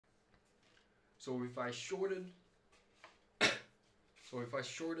so if I shorten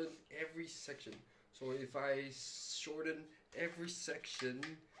every section,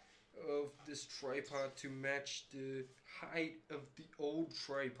 of this tripod to match the height of the old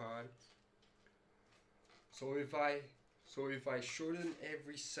tripod. So if I shorten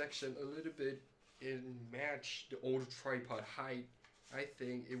every section a little bit and match the old tripod height, I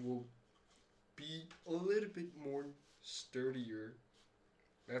think it will be a little bit more sturdier.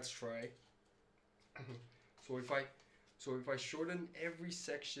 Let's try. So if I shorten every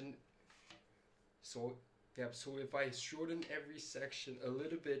section, if I shorten every section a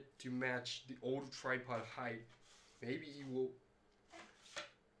little bit to match the old tripod height, maybe it will.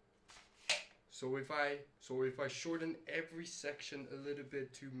 So if I shorten every section a little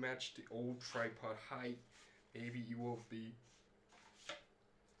bit to match the old tripod height, maybe it will be.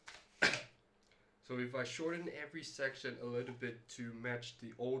 So if I shorten every section a little bit to match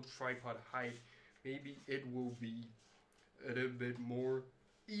the old tripod height, maybe it will be a little bit more,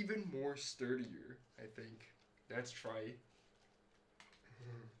 even more sturdier, I think. Let's try.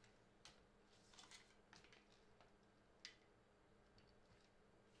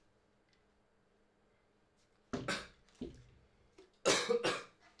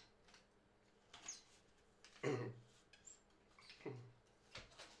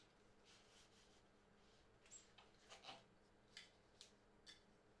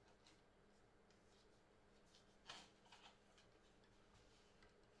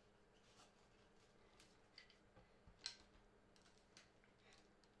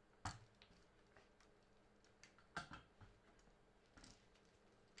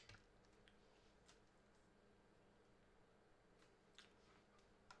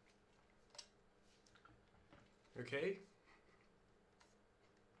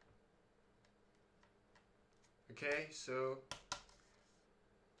 Okay, so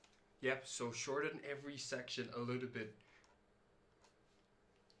so shorten every section a little bit.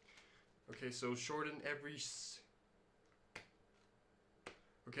 Okay, so shorten every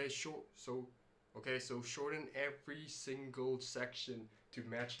shorten every single section to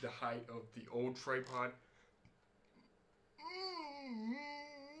match the height of the old tripod.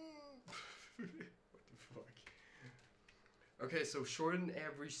 What the fuck? Okay, so shorten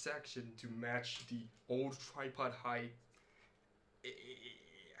every section to match the old tripod height.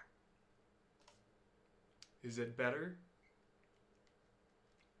 Is it better?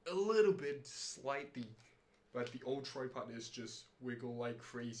 A little bit, slightly, but the old tripod is just wiggle like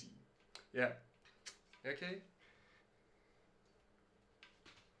crazy. Yeah. Okay.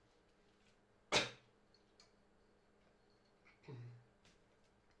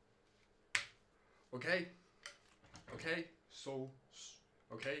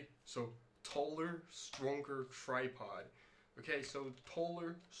 So taller, stronger tripod. Okay, so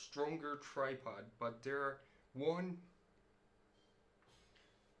taller, stronger tripod, but there are one.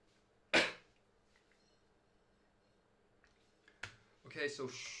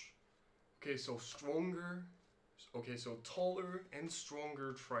 So stronger. Okay, so taller and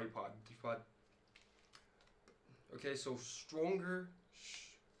stronger tripod. But so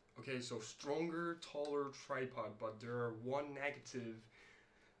stronger, taller tripod, but there are one negative.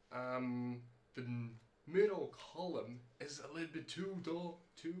 The middle column is a little bit too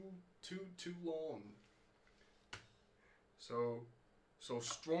long. So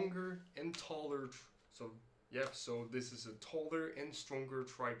stronger and taller. So this is a taller and stronger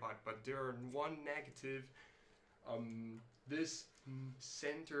tripod, but there are one negative. This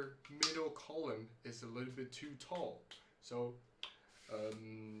center middle column is a little bit too tall. So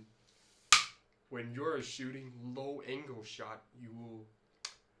when you're shooting low angle shot, you will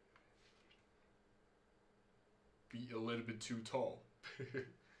be a little bit too tall.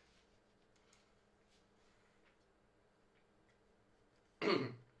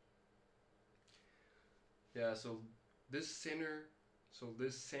 Yeah, so this center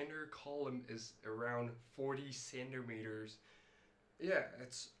column is around 40 centimeters. Yeah,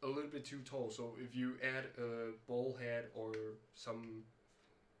 it's a little bit too tall. So if you add a ball head or some,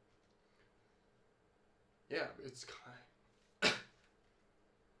 yeah, it's kind.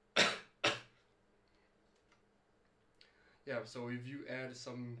 Yeah, so if you add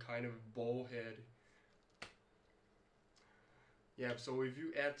some kind of ball head. Yeah, so if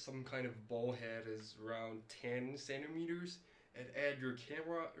you add some kind of ball head is around 10 centimeters and add your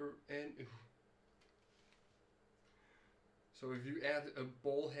camera and so if you add a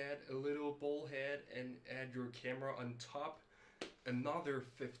little ball head and add your camera on top, another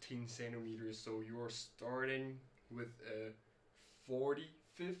 15 centimeters, so you're starting with a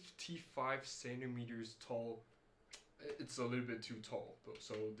 55 centimeters tall it's a little bit too tall,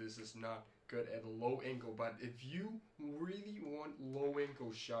 so this is not good at a low angle. But if you really want low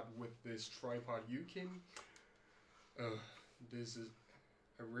angle shot with this tripod, you can. This is,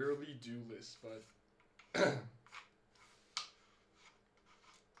 I rarely do this, but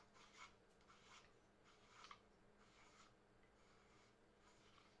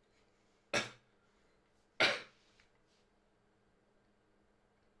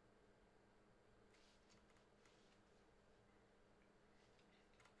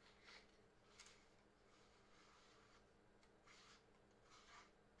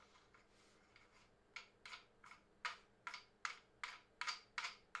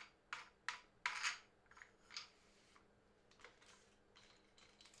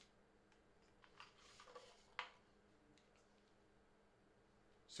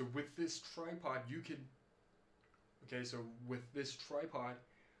so with this tripod you can. Okay, so with this tripod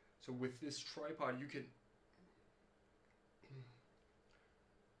you can.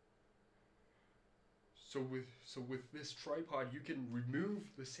 So with this tripod you can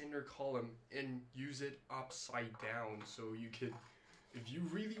remove the center column and use it upside down. So you can, if you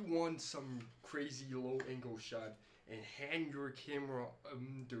really want some crazy low angle shot and hang your camera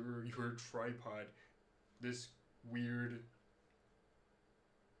under your tripod, this weird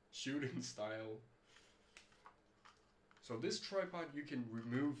shooting style. So this tripod you can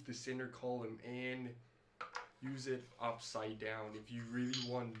remove the center column and use it upside down if you really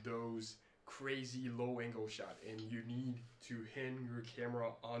want those crazy low angle shot and you need to hang your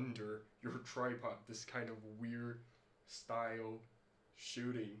camera under your tripod, this kind of weird style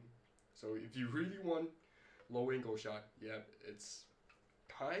shooting. So if you really want low angle shot, yeah, it's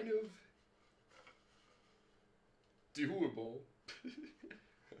kind of doable.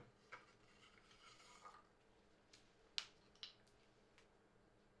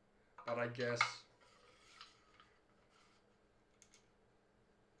 But I guess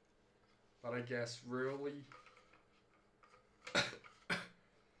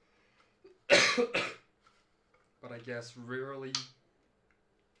really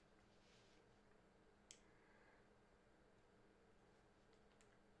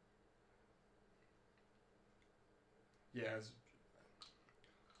yes,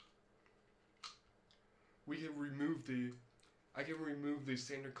 we can remove the, I can remove the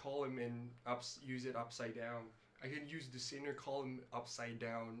center column and use it upside down. I can use the center column upside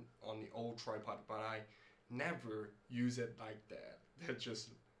down on the old tripod, but I never use it like that. That's just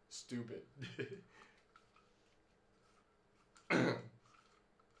stupid.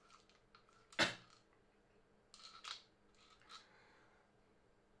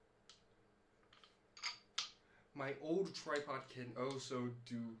 My old tripod can also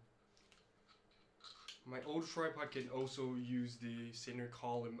do. My old tripod can also use the center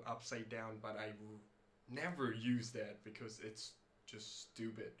column upside down, but I never use that because it's just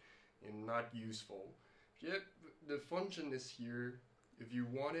stupid and not useful. Yep, the function is here. If you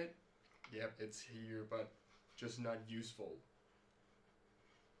want it, yep, it's here, but just not useful.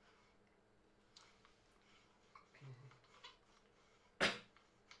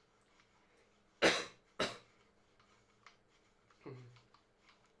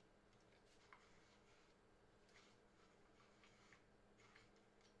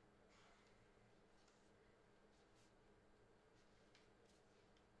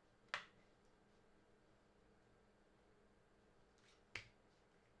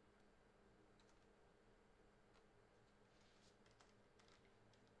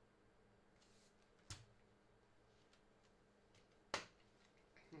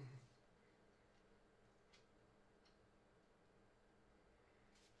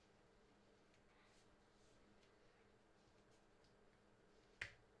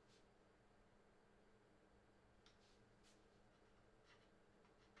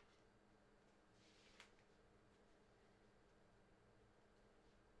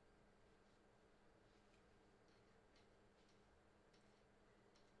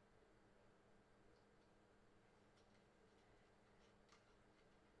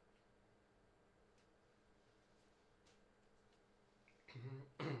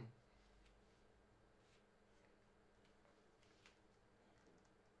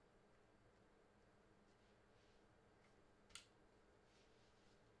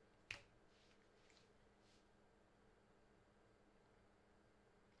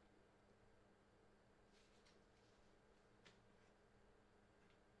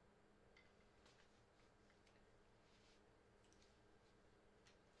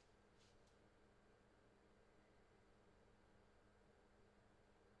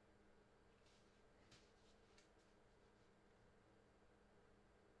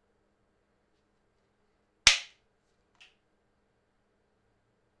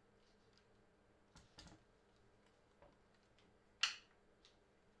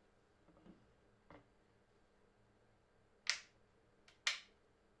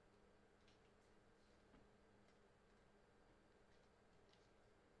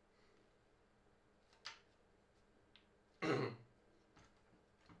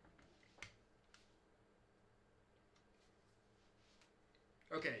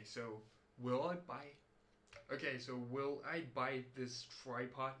 Okay, so will I buy? Okay, so will I buy this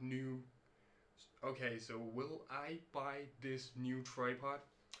tripod new? Okay, so will I buy this new tripod?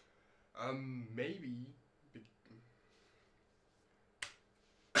 Maybe.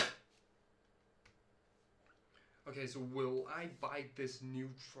 Okay, so will I buy this new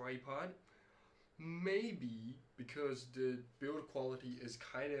tripod? Maybe, because the build quality is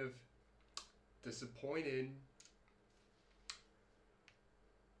kind of disappointing.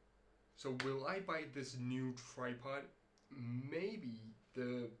 So will I buy this new tripod? Maybe.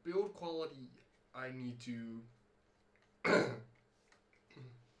 The build quality I need to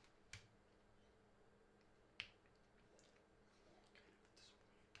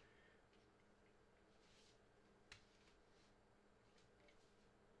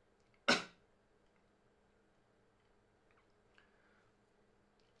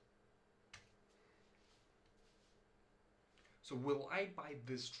So will I buy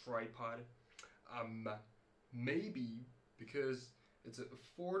this tripod? Maybe, because it's an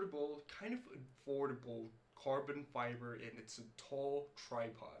affordable, kind of affordable carbon fiber, and it's a tall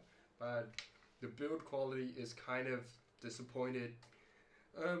tripod. But the build quality is kind of disappointed.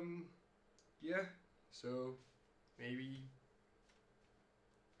 Yeah. So maybe.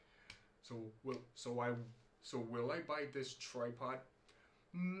 So will I buy this tripod?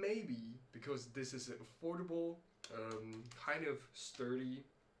 Maybe, because this is affordable, kind of sturdy.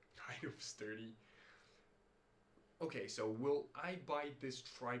 Okay, so will I buy this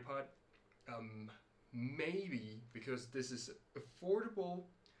tripod? Maybe, because this is affordable,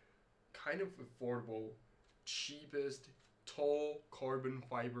 kind of affordable, cheapest, tall carbon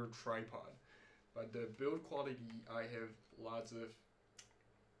fiber tripod. But the build quality, I have lots of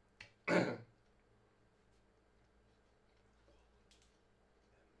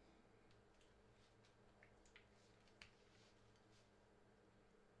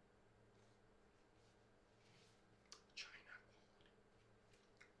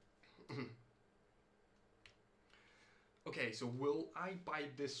Okay, so will I buy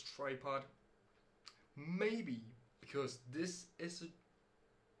this tripod? Maybe, because this is a...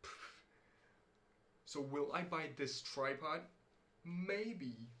 So will I buy this tripod?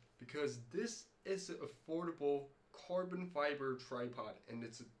 Maybe, because this is an affordable carbon fiber tripod, and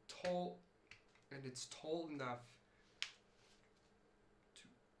it's tall enough to...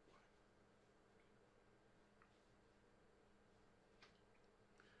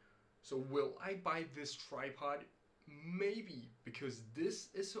 So will I buy this tripod? Maybe, because this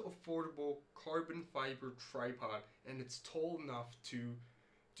is an affordable carbon fiber tripod, and it's tall enough to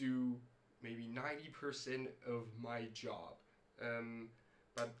do maybe 90% of my job.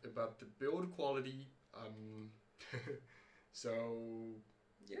 But about the build quality, so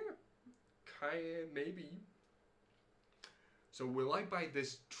yeah, kinda maybe. So will I buy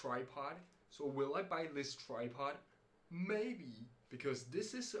this tripod? Maybe, because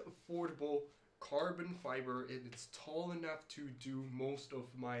this is affordable carbon fiber and it's tall enough to do most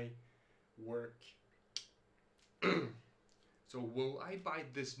of my work. So will I buy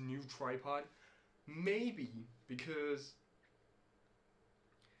this new tripod? Maybe, because...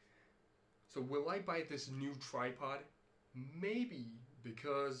 So will I buy this new tripod? Maybe,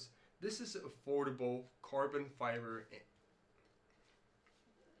 because this is affordable carbon fiber.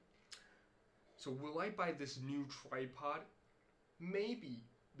 So will I buy this new tripod? Maybe,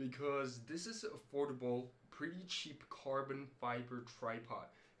 because this is affordable, pretty cheap carbon fiber tripod,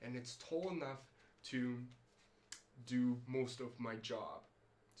 and it's tall enough to do most of my job.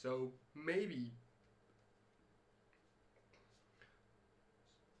 So maybe.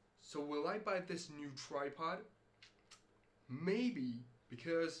 So will I buy this new tripod? Maybe,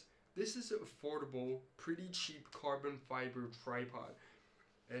 because this is an affordable, pretty cheap carbon fiber tripod,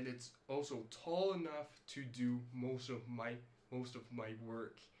 and it's also tall enough to do most of my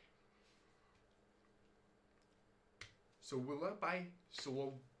work. So will I buy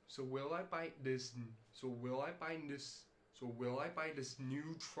this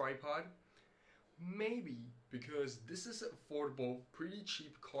new tripod? Maybe, because this is an affordable, pretty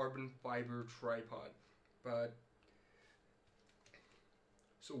cheap carbon fiber tripod. But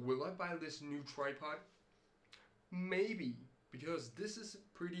so will I buy this new tripod? Maybe, because this is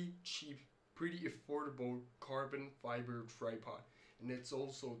a pretty cheap, pretty affordable carbon fiber tripod, and it's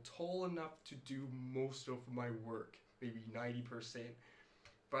also tall enough to do most of my work, maybe 90%.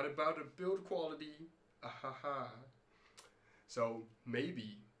 But about the build quality, ahaha. So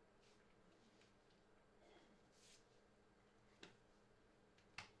maybe.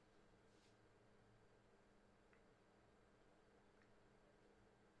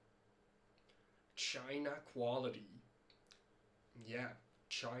 China quality. Yeah.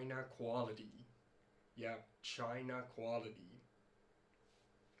 China quality. Yeah, China quality.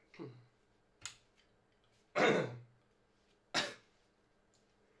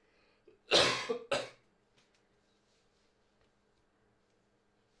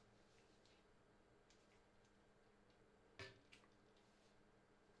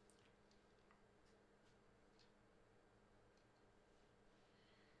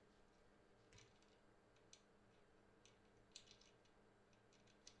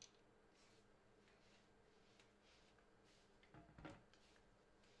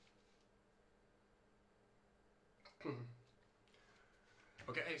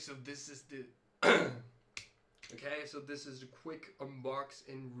 Okay, so this is the okay, so this is a quick unbox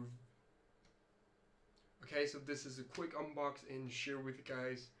and okay, so this is a quick unbox and share with you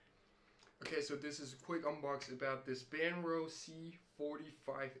guys. Okay, so this is a quick unbox about this BENRO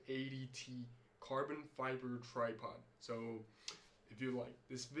C4580T carbon fiber tripod. So if you like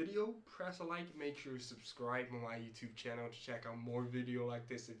this video, press a like, make sure to subscribe to my YouTube channel to check out more video like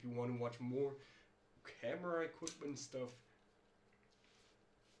this if you want to watch more camera equipment stuff.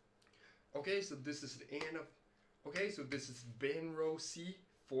 Okay, so this is the end of okay, so this is BENRO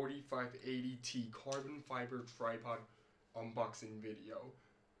C4580T carbon fiber tripod unboxing video.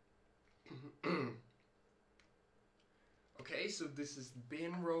 Okay, so this is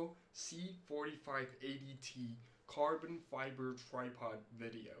BENRO C4580T carbon fiber tripod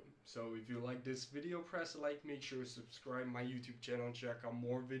video. So if you like this video, press a like, make sure to subscribe my YouTube channel and check out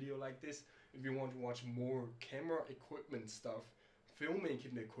more video like this. If you want to watch more camera equipment stuff,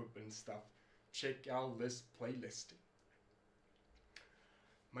 filmmaking equipment stuff, check out this playlist.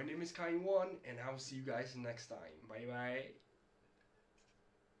 My name is Kai1 and I'll see you guys next time. Bye bye.